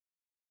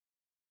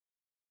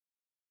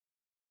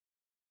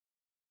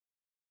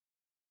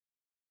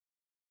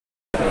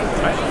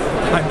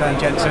I'm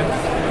Jensen.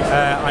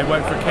 I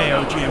work for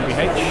KO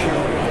GmbH,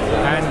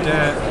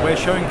 and we're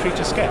showing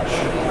Krita Sketch.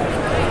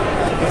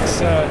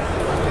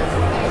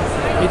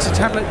 It's a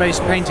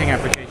tablet-based painting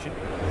application,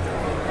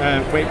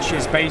 which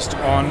is based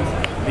on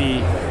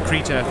the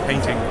Krita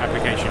painting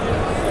application,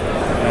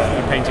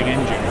 a painting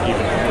engine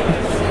even.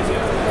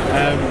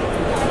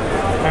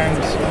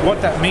 And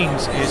what that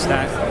means is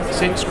that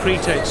since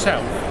Krita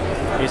itself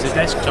is a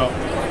desktop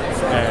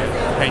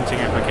painting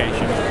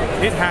application,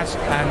 it has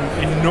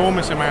an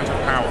enormous amount of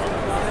power,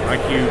 like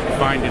you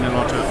find in a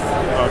lot of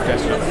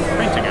desktop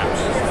painting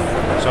apps.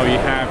 So you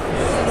have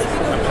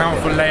a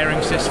powerful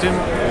layering system,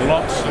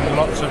 lots and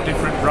lots of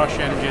different brush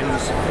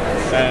engines.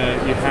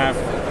 You have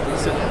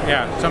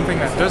something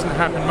that doesn't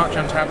happen much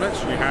on tablets.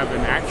 You have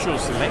an actual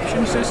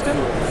selection system.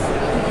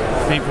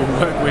 People who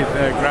work with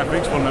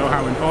graphics will know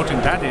how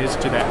important that is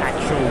to their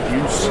actual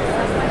use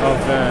of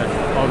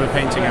the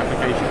painting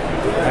application.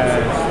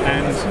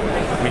 And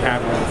we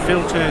have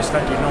filters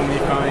that you normally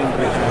find.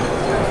 We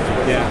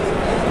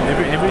have,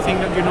 everything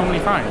that you normally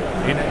find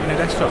in a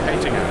desktop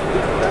painting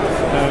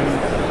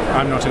app.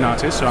 I'm not an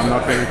artist, so I'm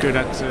not very good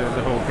at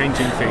the whole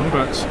painting thing,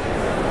 but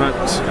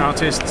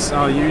artists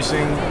are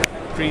using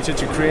Krita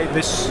to create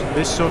this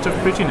sort of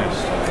prettiness.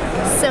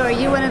 So are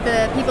you one of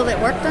the people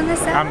that worked on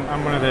this app?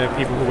 I'm one of the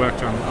people who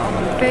worked on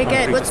Very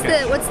good.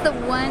 Krita What's the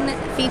one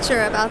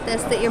feature about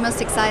this that you're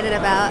most excited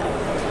about?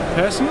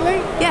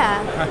 Personally?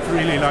 Yeah. I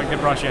really like the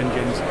brush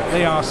engines.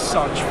 They are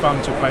such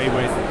fun to play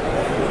with.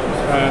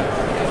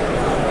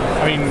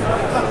 I mean,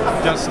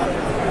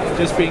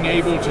 just being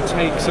able to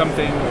take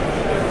something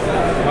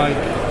like,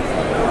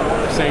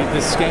 say,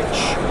 the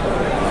sketch,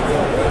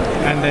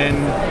 and then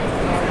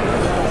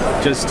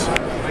just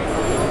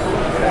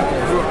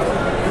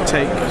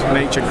take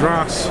nature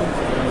grass,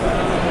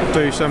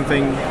 do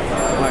something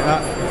like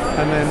that,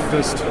 and then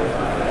just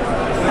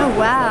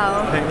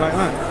paint like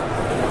that.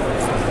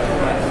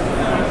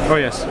 Oh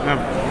yes,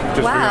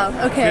 just wow.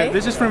 forgot. Okay. Yeah,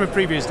 this is from a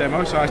previous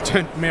demo, so I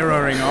turned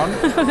mirroring on.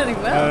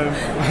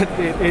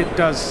 It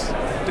does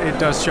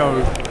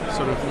show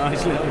sort of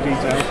nice little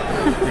details.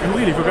 I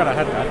completely forgot I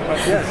had that, but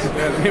yes,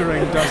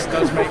 mirroring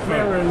does make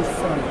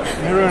fun.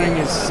 Mirroring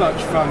is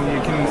such fun.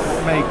 You can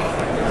make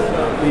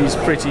these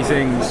pretty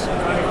things,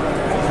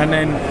 and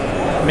then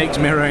mix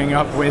mirroring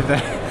up with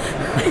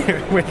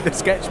with the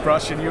sketch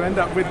brush, and you end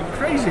up with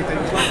crazy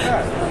things like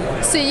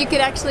that. So you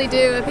could actually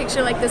do a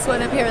picture like this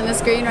one up here on the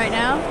screen right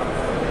now?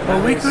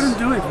 Well, we couldn't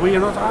do it. We are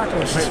not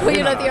artists. Well,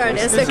 you're not the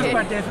artist, This okay. is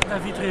by David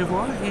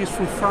Revoy. He is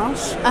from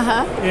France.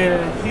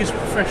 He's a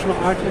professional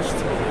artist,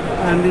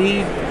 and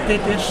he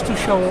did this to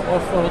show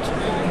off what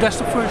the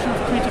desktop version of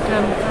Krita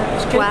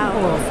is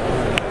capable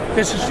of.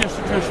 This is just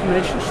the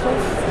transformation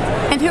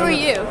stuff. And who are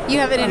you? You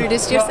haven't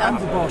introduced yourself. Well,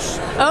 I'm the boss.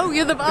 Oh,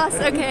 you're the boss.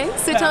 Okay.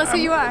 So tell us who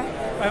you are.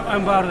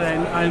 I'm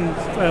Boudewijn. I'm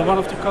one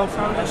of the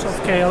co-founders of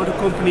KO, the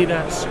company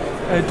that's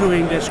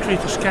doing this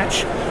Krita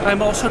Sketch.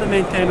 I'm also the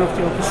maintainer of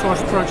the open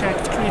source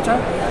project Krita.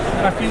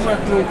 I've been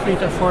working on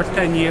Krita for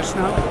 10 years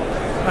now,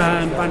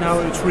 and by now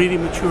it's really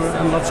mature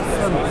and lots of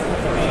fun.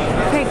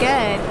 Very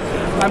good.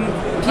 I'm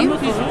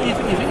not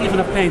even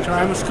a painter,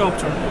 I'm a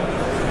sculptor.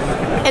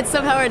 And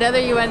somehow or another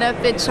you end up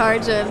in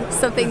charge of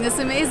something this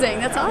amazing.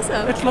 That's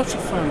awesome. It's lots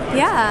of fun.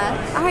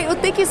 Yeah. All right. Well,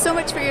 thank you so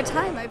much for your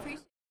time. I appreciate it.